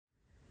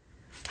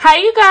Hi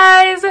you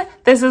guys,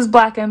 this is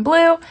Black and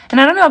Blue,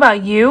 and I don't know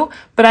about you,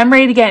 but I'm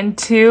ready to get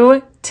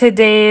into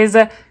today's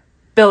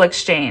bill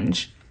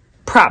exchange,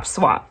 prop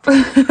swap.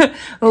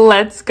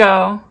 Let's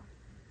go.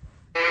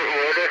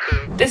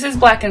 This is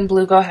Black and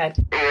Blue, go ahead.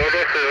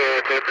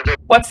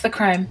 What's the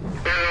crime?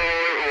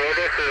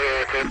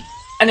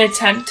 An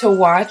attempt to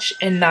watch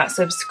and not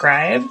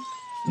subscribe?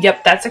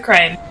 Yep, that's a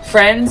crime.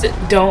 Friends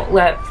don't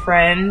let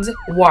friends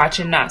watch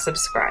and not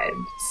subscribe.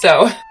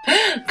 So,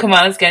 come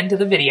on, let's get into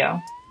the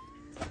video.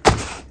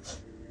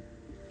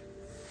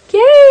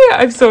 Yay!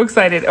 I'm so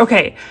excited.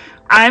 Okay,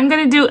 I'm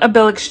gonna do a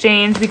bill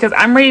exchange because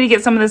I'm ready to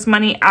get some of this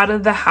money out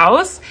of the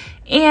house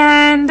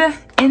and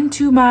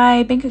into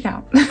my bank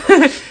account.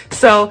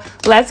 So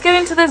let's get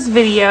into this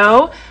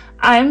video.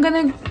 I'm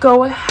gonna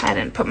go ahead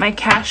and put my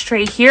cash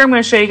tray here. I'm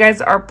gonna show you guys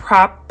our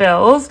prop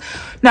bills.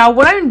 Now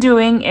what I'm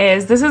doing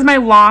is, this is my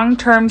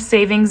long-term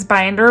savings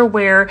binder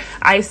where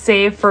I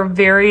save for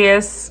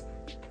various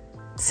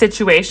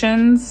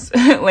situations,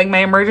 like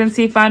my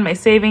emergency fund, my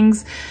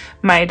savings,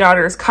 my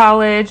daughter's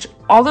college,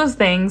 all those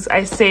things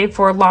I save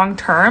for long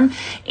term,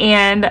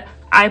 and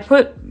I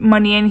put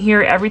money in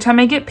here every time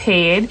I get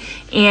paid,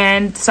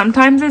 and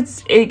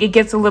sometimes it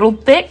gets a little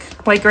thick.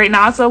 Like right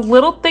now it's a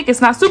little thick. It's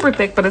not super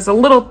thick, but it's a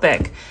little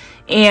thick,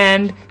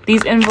 and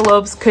these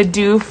envelopes could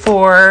do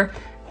for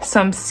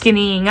some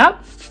skinnying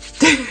up.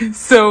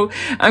 So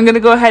I'm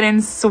gonna go ahead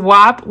and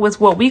swap with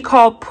what we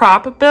call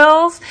prop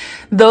bills.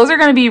 Those are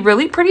gonna be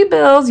really pretty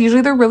bills.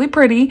 Usually they're really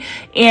pretty,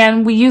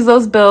 and we use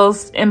those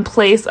bills in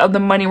place of the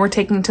money we're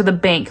taking to the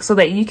bank so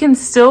that you can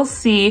still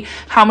see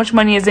how much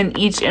money is in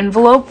each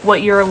envelope,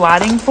 what you're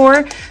allotting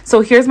for.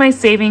 So here's my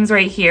savings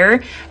right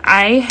here.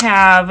 I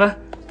have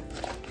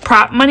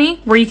prop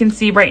money where you can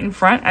see right in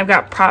front. I've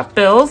got prop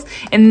bills,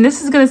 and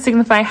this is going to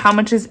signify how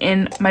much is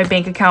in my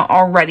bank account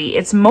already.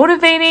 It's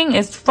motivating,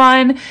 it's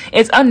fun,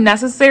 it's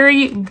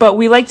unnecessary, but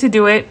we like to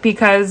do it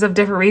because of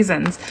different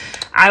reasons.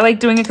 I like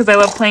doing it because I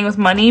love playing with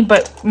money,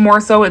 but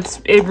more so it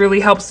really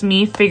helps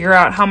me figure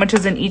out how much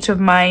is in each of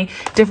my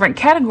different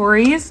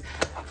categories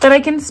that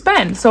I can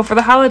spend. So for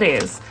the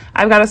holidays,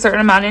 I've got a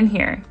certain amount in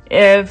here.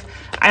 If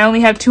I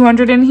only have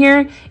 200 in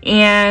here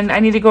and I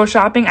need to go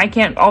shopping, I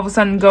can't all of a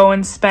sudden go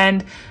and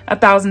spend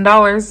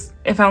 $1,000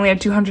 if I only have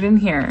 200 in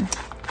here,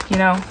 you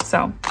know?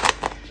 So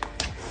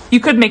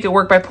you could make it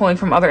work by pulling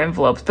from other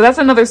envelopes, but that's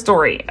another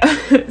story.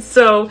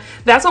 So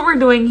that's what we're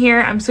doing here.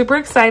 I'm super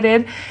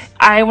excited.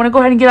 I want to go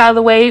ahead and get out of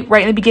the way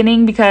right in the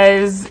beginning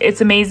because it's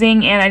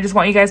amazing, and I just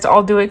want you guys to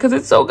all do it because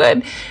it's so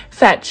good.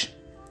 Fetch.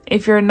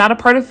 If you're not a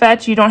part of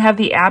Fetch, you don't have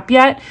the app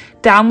yet,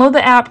 download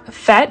the app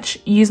Fetch,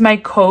 use my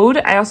code.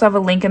 I also have a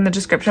link in the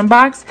description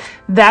box.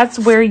 That's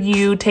where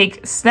you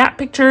take snap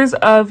pictures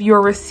of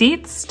your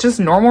receipts,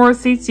 just normal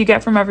receipts you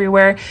get from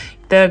everywhere,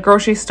 the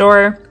grocery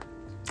store,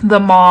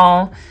 the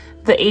mall,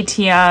 the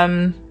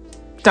ATM,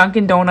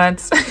 Dunkin'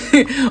 Donuts,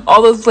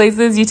 all those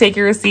places. You take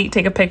your receipt,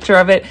 take a picture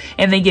of it,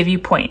 and they give you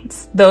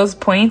points. Those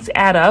points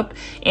add up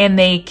and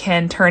they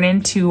can turn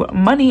into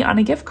money on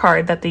a gift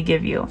card that they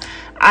give you.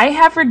 I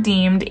have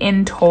redeemed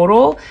in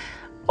total,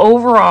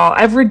 overall,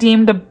 I've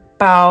redeemed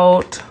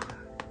about,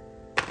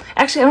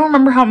 actually I don't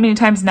remember how many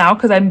times now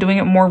because I'm doing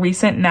it more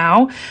recent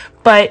now,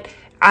 but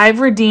I've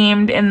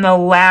redeemed in the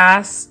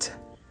last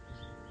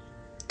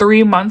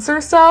 3 months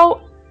or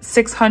so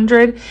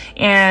 600,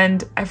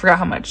 and I forgot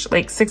how much,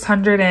 like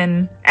 600,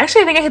 and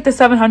actually I think I hit the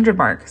 700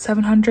 mark.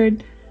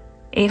 700,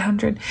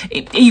 800.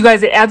 You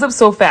guys, it adds up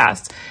so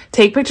fast.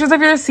 Take pictures of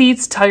your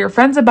receipts, tell your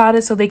friends about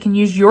it so they can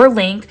use your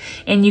link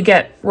and you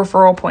get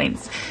referral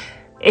points.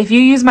 If you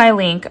use my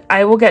link,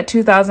 I will get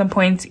 2,000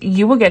 points,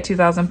 you will get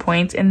 2,000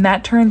 points, and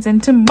that turns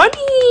into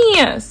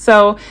money.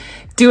 So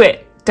do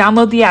it.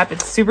 Download the app.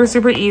 It's super,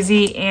 super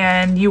easy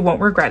and you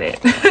won't regret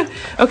it.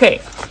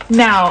 Okay,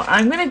 now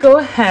I'm gonna go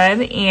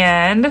ahead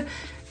and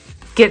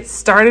get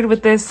started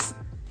with this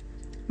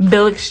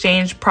bill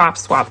exchange prop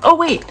swap. Oh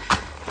wait,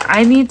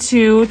 I need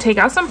to take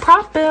out some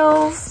prop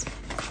bills.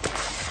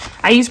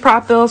 I use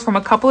prop bills from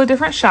a couple of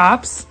different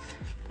shops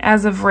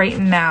as of right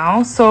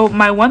now. So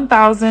my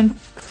 1,000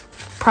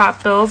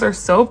 prop bills are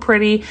so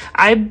pretty.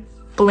 I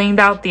blinged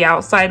out the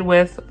outside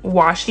with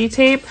washi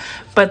tape,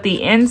 but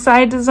the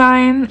inside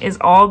design is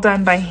all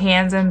done by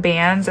hands and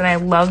bands, and I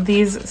love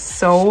these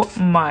so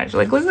much.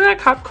 Like, look at that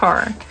cop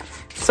car.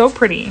 So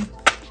pretty.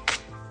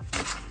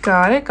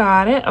 Got it,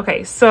 got it.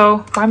 Okay,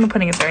 so why am I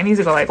putting it there? It needs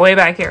to go like way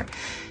back here.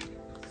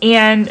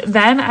 And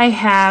then I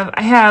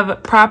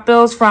have prop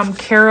bills from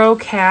Caro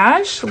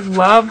Cash.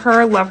 Love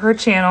her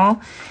channel.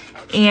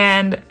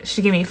 And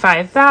she gave me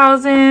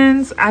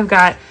 5,000s. I've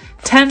got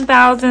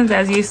 10,000s,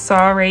 as you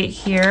saw right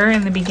here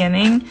in the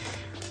beginning.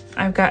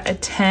 I've got a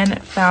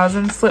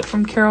 10,000 slip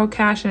from Caro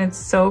Cash, and it's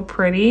so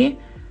pretty.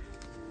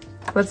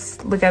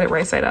 Let's look at it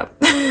right side up.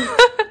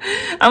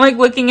 I'm like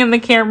looking in the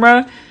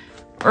camera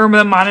or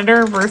the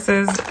monitor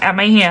versus at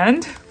my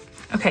hand.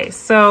 Okay,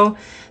 so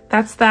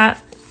that's that.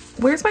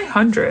 Where's my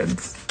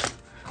hundreds?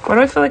 What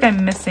do I feel like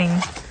I'm missing?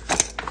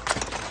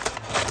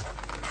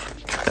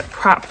 The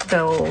prop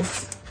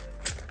bills.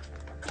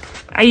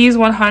 I use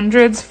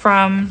 100s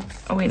from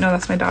Oh wait, no,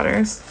 that's my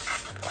daughter's.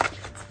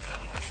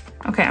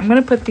 Okay, I'm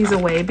gonna put these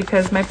away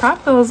because my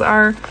pop bills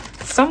are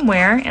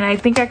somewhere, and I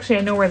think actually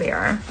I know where they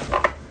are.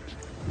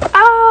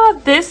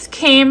 This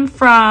came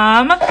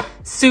from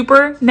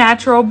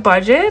Supernatural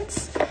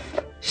Budgets.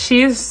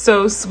 She is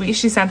so sweet.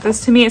 She sent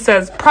this to me. It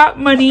says prop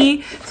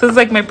money. So it's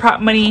like my prop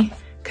money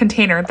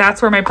container.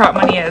 That's where my prop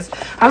money is.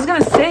 I was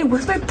gonna say,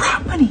 where's my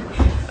prop money?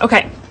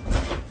 Okay.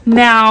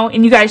 Now,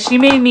 and you guys, she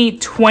made me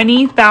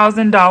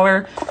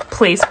 $20,000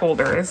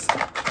 placeholders.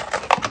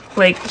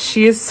 Like,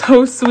 she is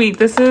so sweet.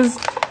 This is,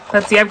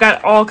 let's see, I've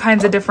got all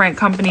kinds of different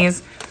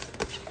companies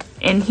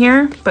in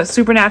here, but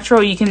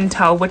Supernatural, you can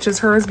tell which is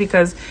hers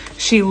because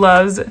she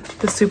loves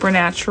the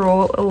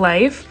Supernatural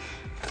life.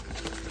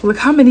 Look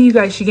how many, you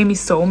guys, she gave me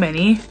so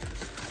many.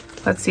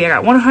 Let's see, I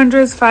got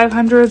 100s,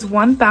 500s,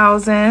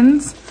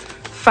 1000s,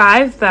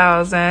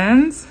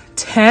 5000s,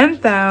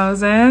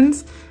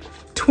 10,000s,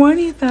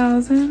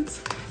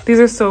 20,000s. These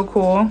are so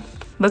cool.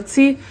 Let's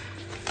see,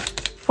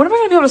 what am I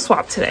gonna be able to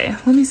swap today?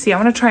 Let me see, I'm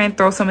gonna try and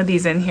throw some of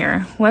these in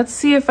here. Let's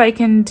see if I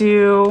can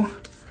do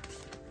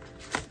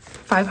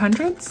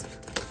 500s.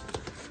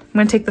 I'm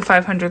gonna take the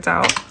 500s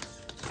out.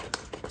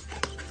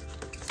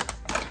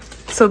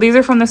 So these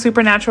are from the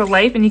Supernatural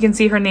Life, and you can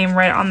see her name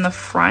right on the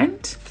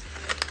front.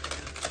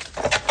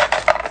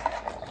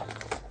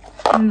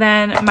 And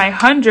then my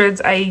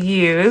 100s I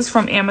use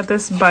from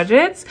Amethyst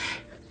Budgets.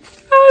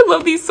 Oh, I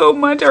love these so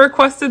much. I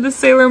requested the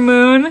Sailor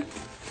Moon.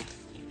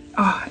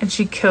 Oh, and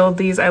she killed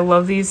these. I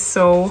love these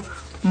so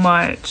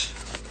much.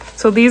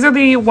 So these are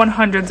the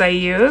 100s I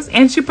use,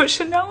 and she put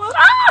Chanel on.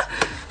 Ah!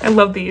 I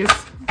love these.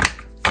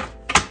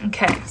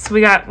 Okay, so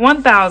we got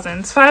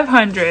 1000s,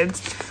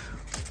 500s,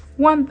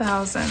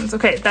 1000s.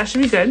 Okay, that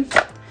should be good.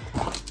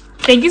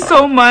 Thank you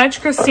so much,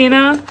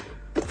 Christina,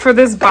 for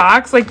this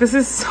box. Like, this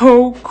is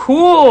so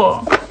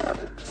cool.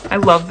 I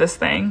love this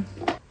thing.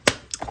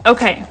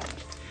 Okay,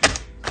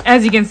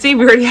 as you can see,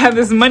 we already have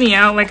this money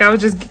out. Like, I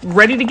was just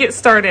ready to get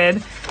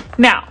started.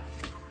 Now,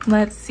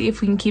 let's see if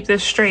we can keep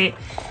this straight.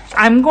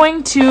 I'm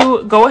going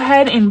to go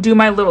ahead and do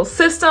my little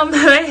system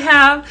that I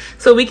have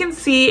so we can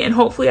see, and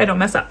hopefully I don't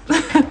mess up.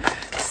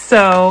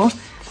 So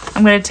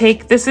I'm going to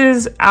take, this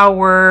is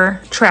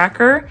our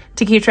tracker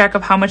to keep track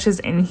of how much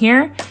is in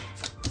here.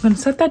 I'm going to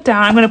set that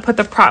down. I'm going to put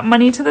the prop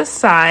money to the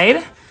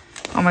side.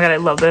 Oh my God, I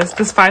love this.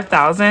 This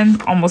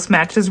 5,000 almost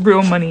matches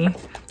real money.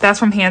 That's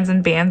from Hands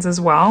and Bands as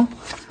well.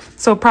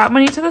 So prop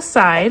money to the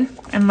side,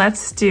 and let's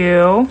swap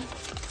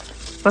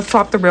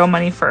the real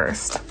money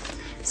first.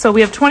 So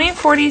we have 20,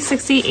 40,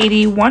 60,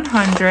 80,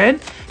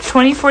 100,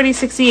 20, 40,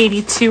 60,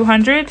 80,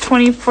 200,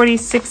 20, 40,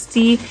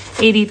 60,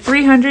 80,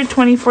 300,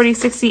 20, 40,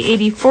 60,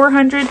 80,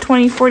 400,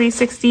 20, 40,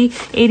 60,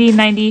 80,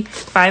 90,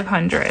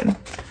 500.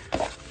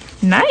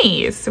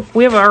 Nice.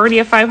 We have already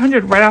a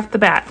 500 right off the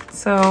bat.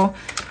 So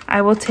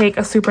I will take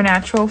a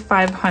Supernatural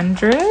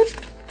 500.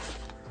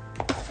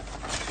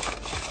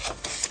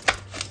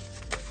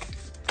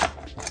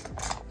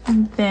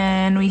 And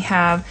then we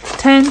have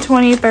 10,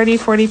 20, 30,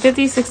 40,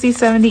 50, 60,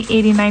 70,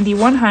 80, 90,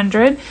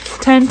 100.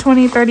 10,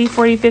 20, 30,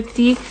 40,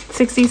 50,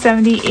 60,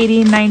 70,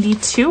 80, 90,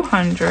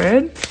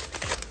 200.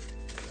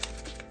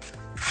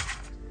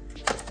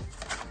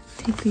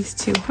 Take these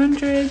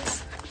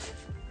 200s.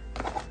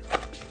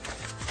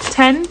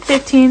 10,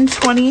 15,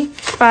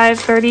 25,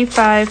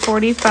 35,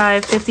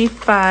 45,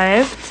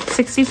 55,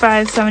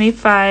 65,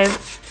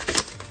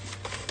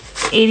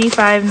 75,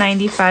 85,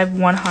 95,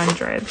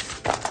 100.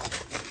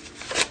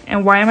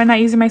 And why am I not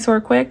using my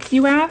Sort Quick,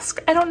 you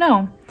ask? I don't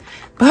know.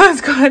 But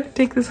let's go ahead and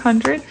take this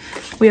 100.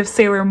 We have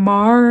Sailor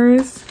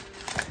Mars.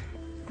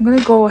 I'm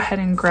gonna go ahead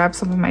and grab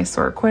some of my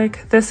Sort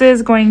Quick. This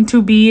is going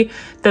to be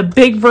the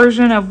big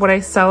version of what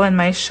I sell in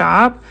my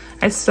shop.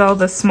 I sell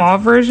the small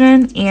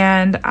version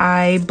and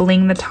I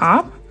bling the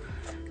top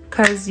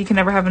because you can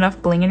never have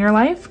enough bling in your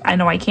life. I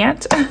know I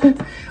can't.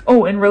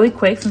 Oh, and really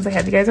quick, since I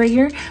have you guys right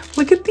here,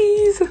 look at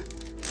these.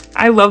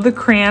 I love the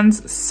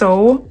crayons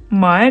so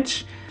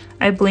much.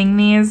 I bling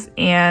these,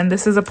 and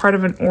this is a part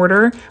of an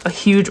order, a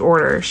huge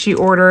order. She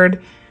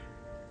ordered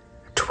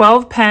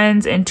 12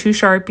 pens and 2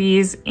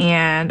 Sharpies,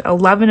 and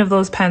 11 of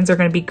those pens are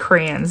gonna be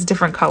crayons,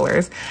 different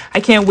colors.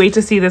 I can't wait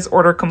to see this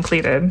order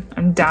completed.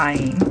 I'm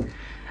dying.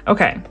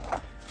 Okay,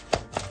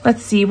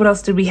 let's see, what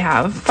else did we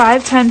have?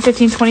 5, 10,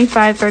 15,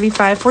 25,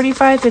 35,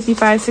 45,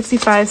 55,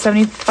 65,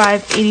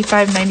 75,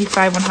 85,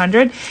 95,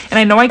 100. And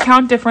I know I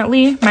count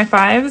differently, my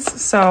 5s,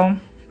 so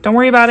don't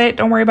worry about it.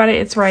 Don't worry about it.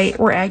 It's right.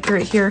 We're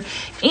accurate here.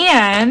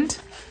 And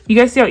you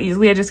guys see how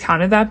easily I just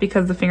counted that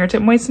because the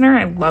fingertip moistener?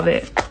 I love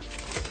it.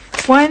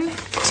 1,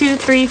 2,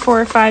 3,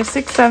 4, 5,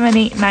 6, 7,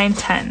 8, 9,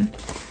 10.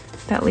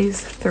 That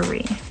leaves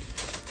 3.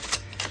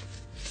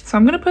 So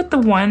I'm going to put the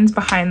 1s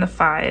behind the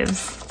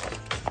 5s.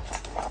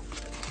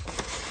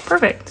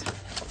 Perfect.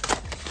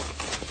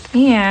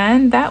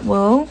 And that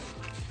will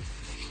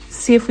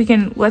see if we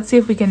can, let's see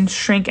if we can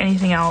shrink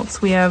anything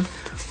else. We have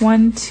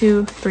 1,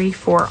 2, 3,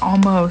 4,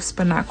 almost,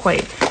 but not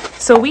quite.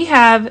 So we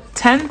have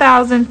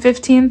 10,000,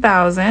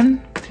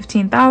 15,000,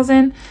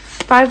 15,000,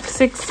 5,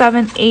 6,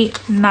 7,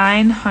 8,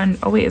 900.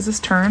 Oh wait, is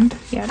this turned?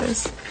 Yeah, it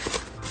is.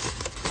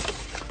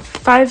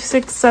 5,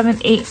 6, 7,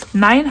 8,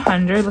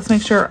 900. Let's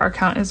make sure our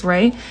count is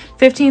right.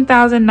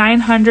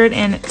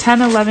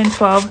 15,910, 11,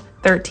 12,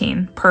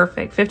 13.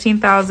 Perfect.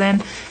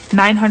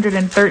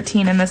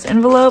 15,913 in this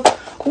envelope.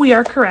 We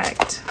are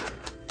correct.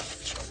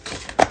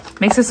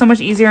 Makes it so much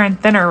easier and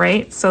thinner,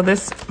 right? So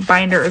this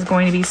binder is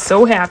going to be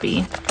so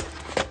happy.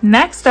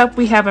 Next up,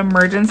 we have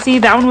emergency.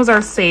 That one was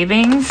our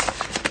savings.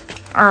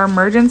 Our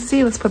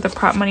emergency. Let's put the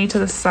prop money to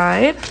the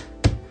side,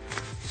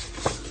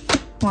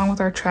 along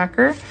with our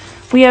tracker.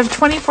 We have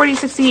 20, 40,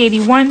 60,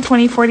 81,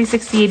 20, 40,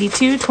 60,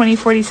 82, 20,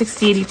 40,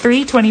 60,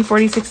 83, 20,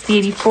 40, 60,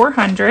 80,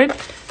 400,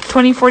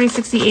 20, 40,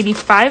 60, 80,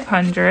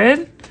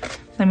 500.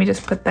 Let me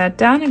just put that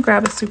down and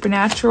grab a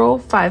supernatural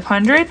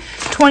 500,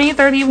 20,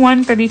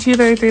 31, 32,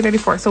 33,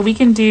 34. So we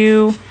can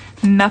do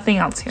nothing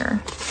else here.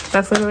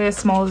 That's literally as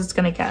small as it's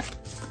gonna get.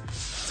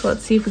 So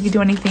let's see if we can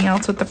do anything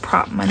else with the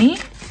prop money.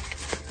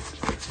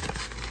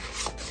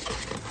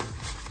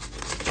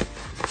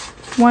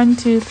 1,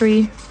 2,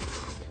 3,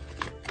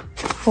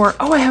 4.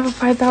 Oh, I have a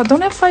 5,000.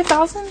 Don't I have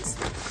 5,000s?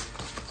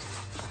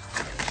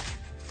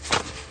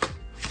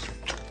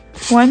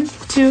 1,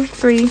 2,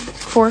 3,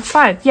 4,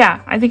 5.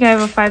 Yeah, I think I have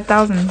a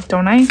 5,000,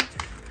 don't I?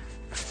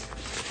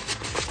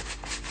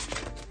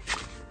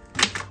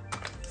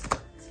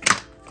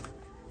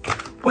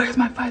 Where's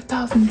my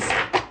 5,000s?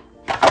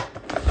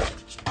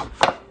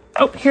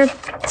 Oh, here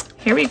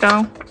we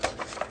go.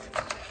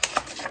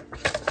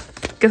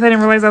 Guess I didn't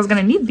realize I was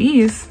gonna need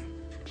these.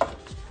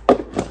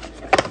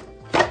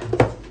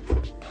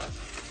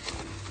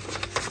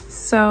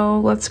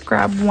 So let's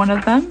grab one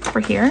of them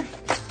for here.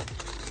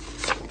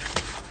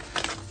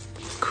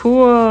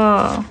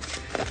 Cool.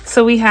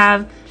 So we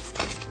have,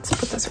 let's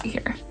put this right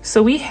here.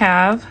 So we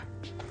have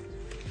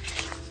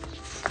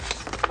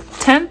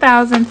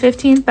 10,000,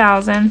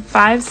 15,000,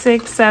 5,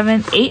 6,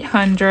 7,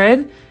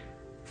 800,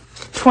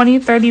 20,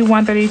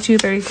 31, 32,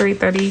 33,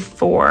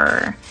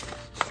 34.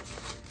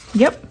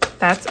 Yep,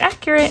 that's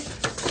accurate.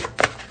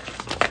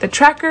 The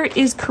tracker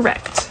is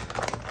correct.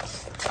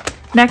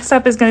 Next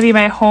up is going to be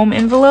my home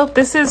envelope.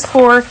 This is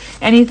for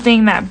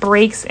anything that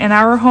breaks in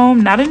our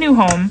home, not a new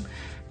home.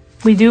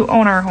 We do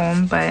own our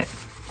home, but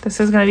this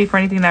is going to be for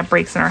anything that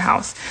breaks in our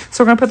house.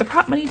 So we're going to put the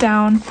prop money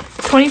down.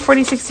 20,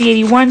 40, 60,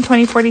 81,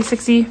 20, 40,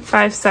 60,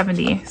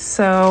 570.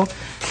 So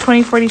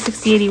 20, 40,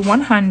 60, 80,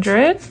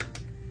 100.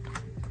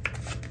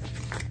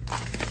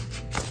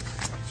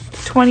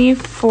 20,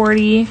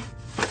 40.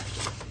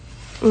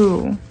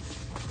 Ooh.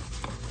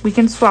 We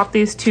can swap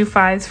these two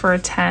 5s for a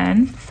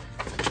 10.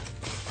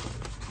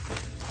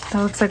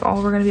 That looks like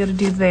all we're going to be able to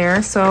do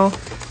there. So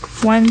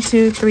 1,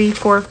 2, 3,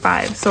 4,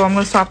 5. So I'm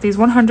going to swap these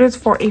 100s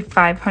for a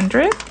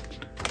 500.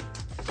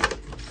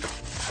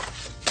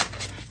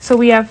 So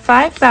we have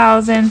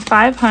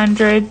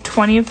 5,500,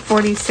 20,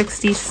 40,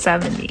 60,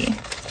 70.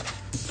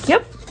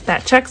 Yep,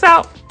 that checks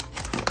out.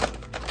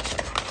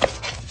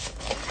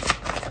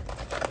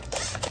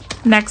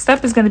 Next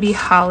up is going to be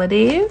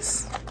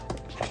holidays.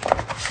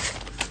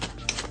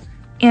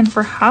 And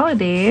for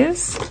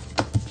holidays,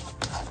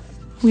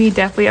 we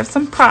definitely have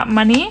some prop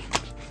money.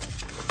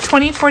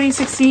 20, 40,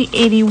 60,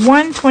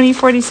 81, 20,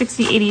 40,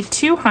 60, 80,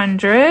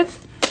 200.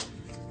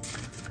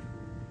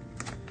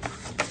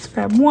 Let's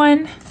grab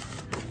 1,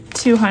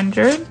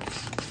 200.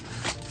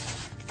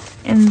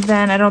 And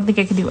then I don't think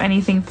I can do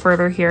anything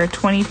further here.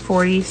 20,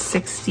 40,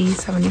 60,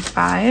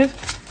 75.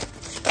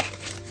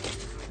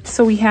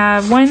 So we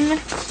have 1,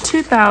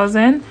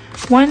 2,000,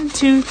 1,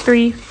 2,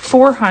 3,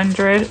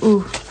 400.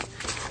 Ooh,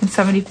 and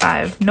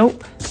 75.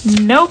 Nope.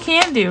 No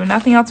can do.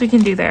 Nothing else we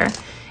can do there.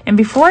 And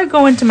before I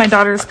go into my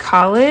daughter's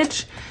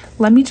college,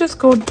 let me just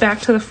go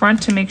back to the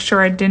front to make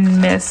sure I didn't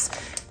miss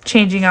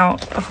changing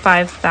out a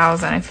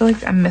 5,000. I feel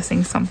like I'm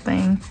missing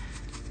something.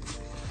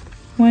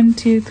 1,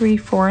 2, 3,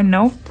 4.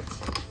 Nope.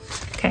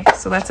 Okay,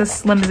 so that's as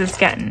slim as it's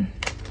getting.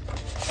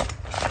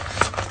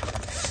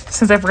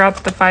 Since I forgot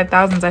the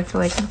 5,000s, I feel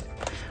like I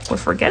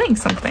was forgetting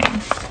something.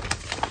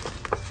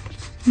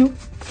 Nope.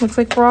 Looks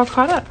like we're all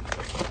caught up.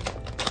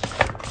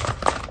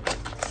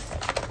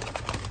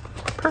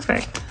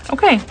 Perfect.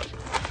 Okay,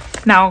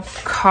 now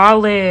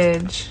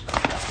college.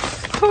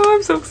 Oh,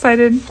 I'm so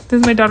excited. This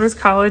is my daughter's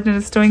college and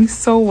it's doing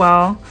so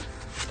well.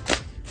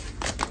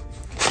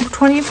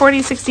 20,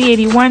 40, 60,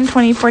 81,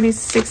 20, 40,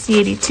 60,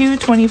 82,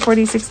 20,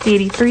 40, 60,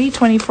 83,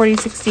 20, 40,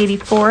 60,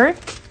 84,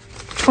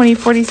 20,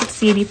 40,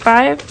 60,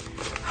 85,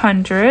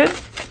 100.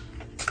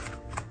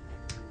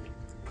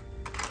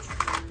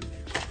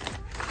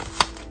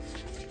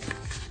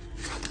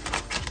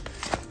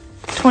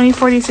 $20,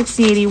 $40,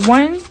 $60,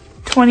 $81,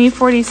 $20,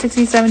 $40,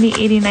 $60, $70,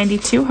 $80,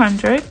 $90,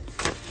 $200.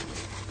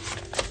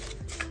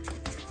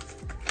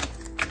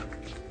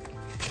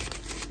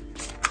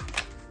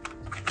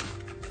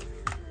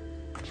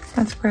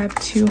 Let's grab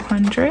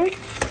 200.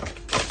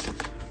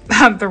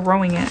 I'm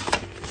throwing it.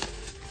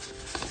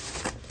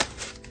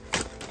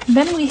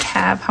 Then we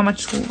have how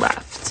much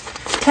left?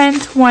 10,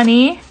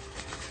 20.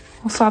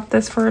 We'll swap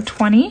this for a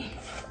 20.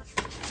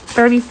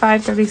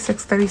 35,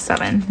 36,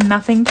 37.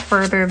 Nothing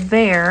further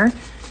there.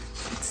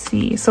 Let's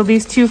see. So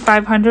these two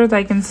 500s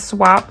I can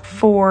swap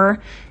for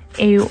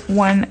a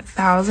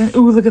 1,000.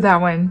 Ooh, look at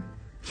that one.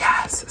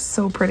 Yes,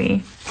 so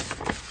pretty.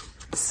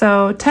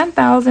 So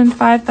 10,000,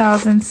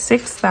 5,000,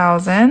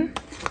 6,000,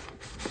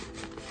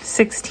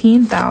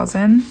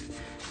 16,000,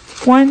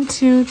 1,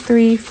 2,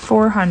 3,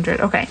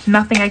 400. Okay,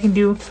 nothing I can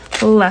do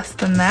less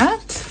than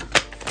that.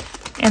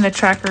 And the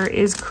tracker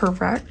is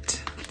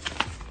correct.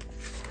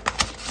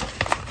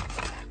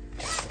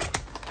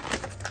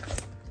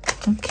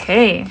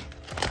 Okay.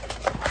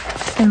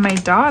 And my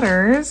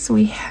daughters,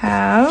 we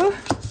have,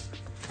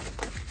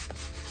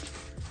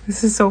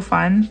 this is so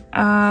fun.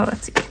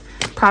 Let's see,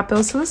 prop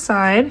those to the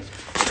side.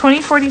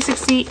 20, 40,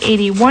 60,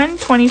 81,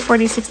 20,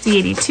 40, 60,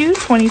 82,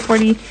 20,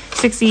 40,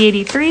 60,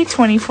 83,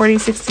 20, 40,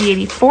 60,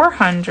 80,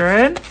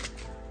 400.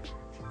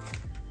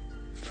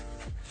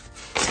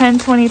 10,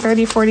 20,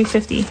 30, 40,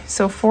 50.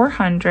 So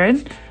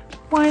 400.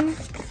 1,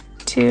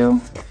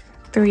 2,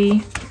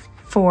 3,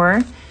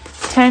 4.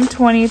 10,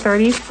 20,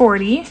 30,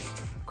 40.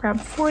 Grab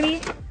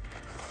 40.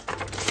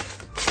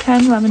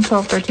 10, 11,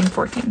 12, 13,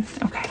 14.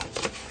 Okay.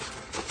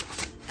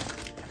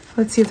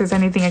 Let's see if there's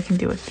anything I can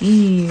do with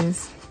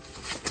these.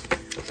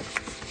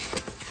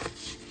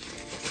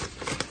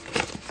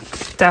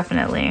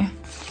 Definitely.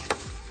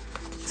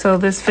 So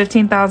this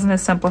 15,000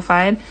 is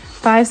simplified.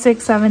 5,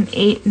 6, 7,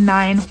 8,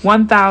 9,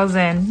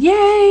 1,000.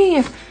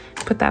 Yay!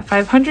 Put that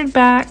 500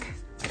 back.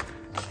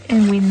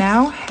 And we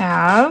now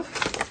have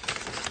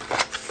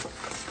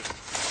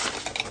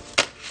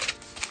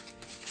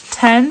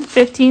 10,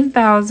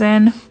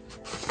 15,000,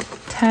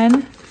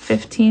 10,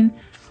 15.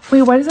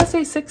 Wait, why does that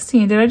say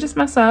 16? Did I just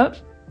mess up?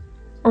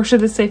 Or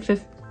should it say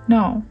 15?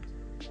 No.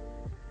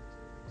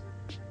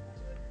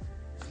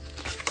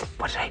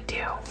 What did I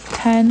do?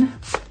 10,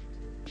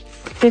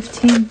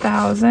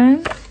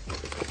 15,000,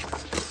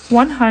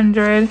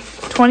 100,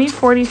 20,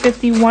 40,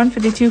 51,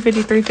 52,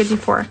 53,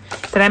 54.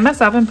 Did I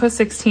mess up and put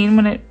 16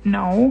 when it,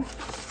 no?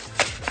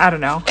 I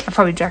don't know. I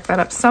probably jacked that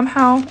up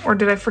somehow. Or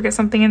did I forget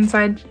something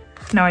inside?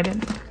 No, I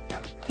didn't.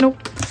 Nope.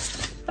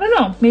 I don't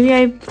know.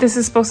 Maybe this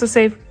is supposed to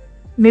say,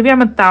 maybe I'm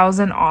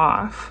 1,000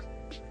 off.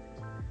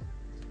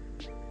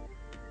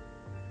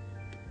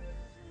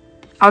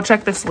 I'll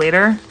check this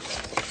later.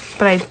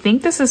 But I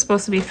think this is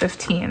supposed to be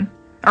 15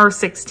 or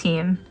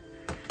 16.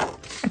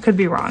 I could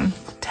be wrong.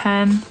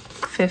 10,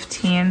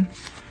 15.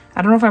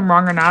 I don't know if I'm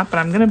wrong or not, but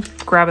I'm gonna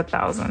grab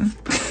 1,000.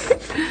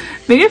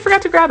 Maybe I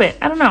forgot to grab it.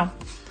 I don't know.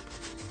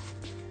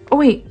 Oh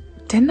wait,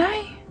 didn't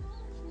I?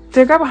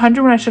 Did I grab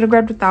 100 when I should have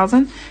grabbed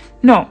 1,000?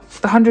 No,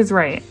 the 100's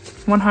right.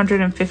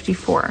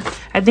 154.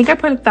 I think I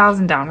put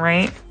 1,000 down,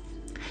 right?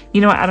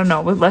 You know what? I don't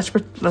know. But let's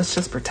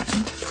just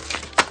pretend.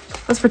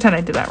 Let's pretend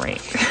I did that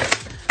right.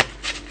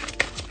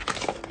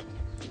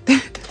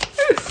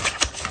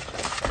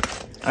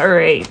 All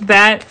right,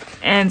 that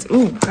ends,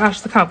 ooh,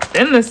 gosh, look how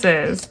thin this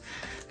is.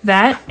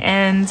 That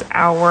ends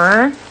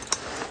our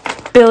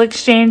bill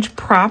exchange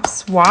prop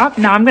swap.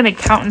 Now I'm gonna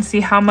count and see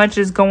how much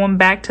is going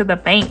back to the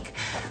bank,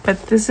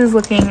 but this is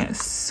looking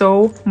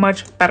so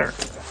much better.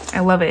 I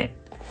love it.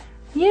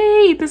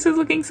 Yay, this is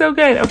looking so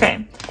good.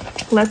 Okay,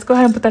 let's go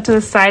ahead and put that to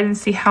the side and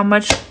see how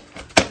much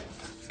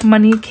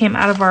money came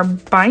out of our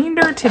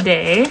binder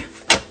today.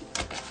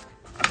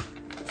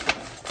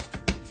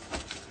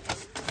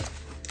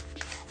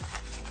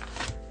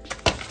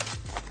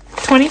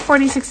 20,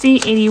 40, 60,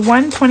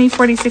 81, 20,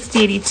 40,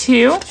 60,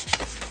 82,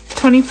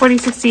 20, 40,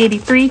 60,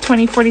 83,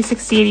 20, 40,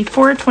 60,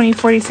 84, 20,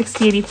 40,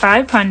 60,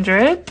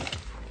 8500,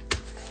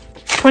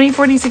 20,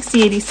 40,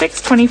 60,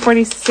 86, 20,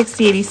 40,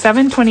 60,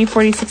 87, 20,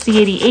 40, 60,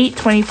 88,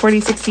 20, 40,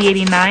 60,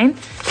 89,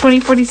 20,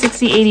 40,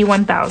 60,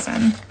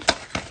 81,000.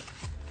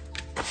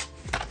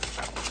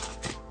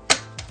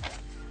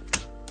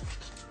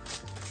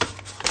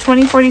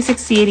 Twenty, 40,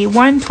 60,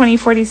 81, 20,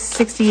 40,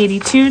 60,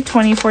 82,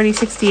 20, 40,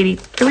 60,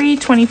 83,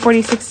 20,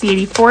 40, 60,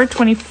 84,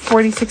 20,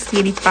 40, 60,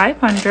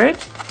 8500.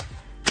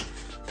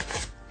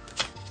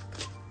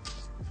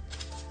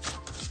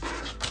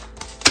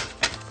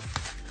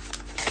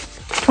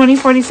 20,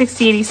 40,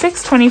 60,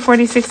 86, 20,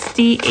 40,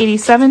 60,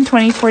 87,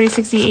 20, 40,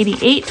 60,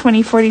 88,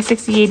 20, 40,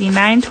 60,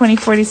 89, 20,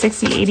 40,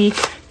 60,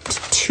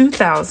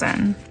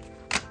 82,000.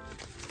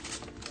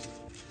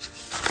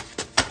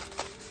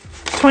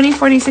 20,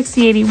 40,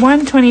 60,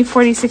 81, 20,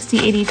 40, 60,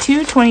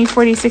 82, 20,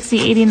 40, 60,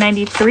 80,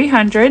 90,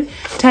 300,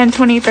 10,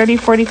 20, 30,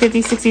 40,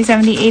 50, 60,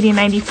 70, 80,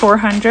 90,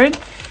 400,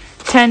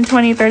 10,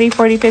 20, 30,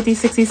 40, 50,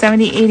 60,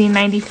 70, 80,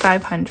 90,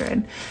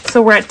 500.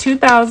 So we're at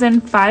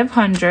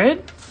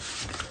 2,500.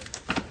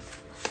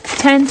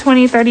 10,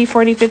 20, 30,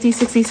 40, 50,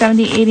 60,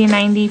 70, 80,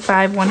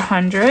 95,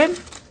 100.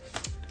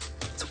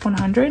 It's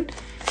 100.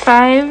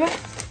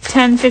 5,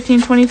 10,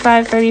 15,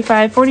 25,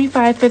 35,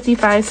 45,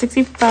 55,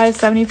 65,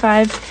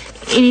 75,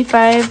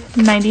 85,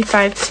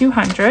 95,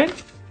 200.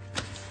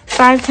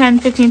 5, 10,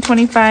 15,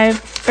 25,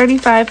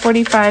 35,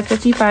 45,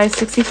 55,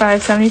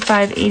 65,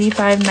 75,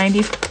 85,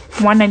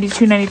 91,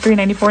 92, 93,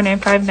 94,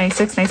 95,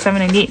 96, 97,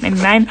 98,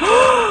 99.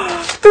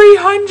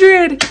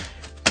 300!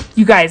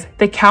 You guys,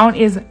 the count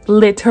is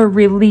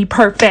literally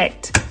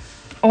perfect.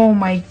 Oh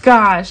my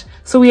gosh.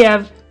 So we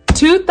have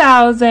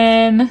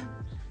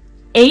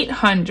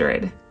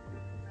 2,800.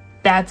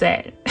 That's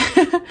it.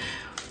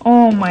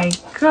 Oh my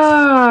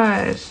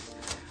gosh.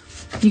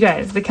 You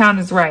guys, the count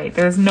is right.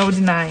 There's no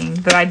denying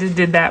that I just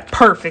did that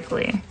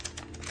perfectly.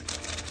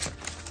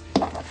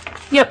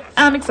 Yep,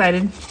 I'm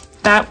excited.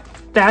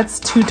 That's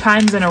 2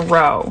 times in a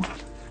row,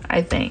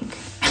 I think.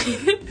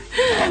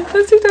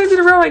 That's 2 times in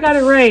a row I got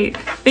it right.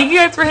 Thank you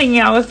guys for hanging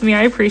out with me.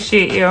 I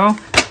appreciate you.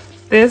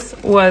 This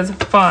was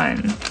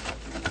fun.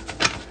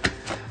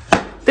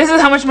 This is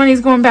how much money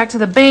is going back to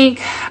the bank.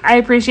 I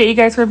appreciate you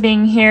guys for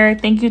being here.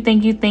 Thank you,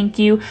 thank you, thank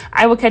you.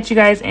 I will catch you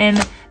guys in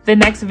the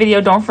next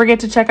video. Don't forget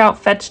to check out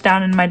Fetch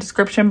down in my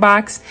description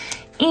box.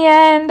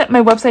 And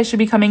my website should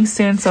be coming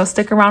soon, so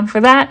stick around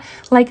for that.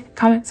 Like,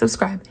 comment,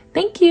 subscribe.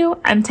 Thank you.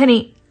 I'm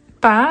Tenny.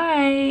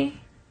 Bye.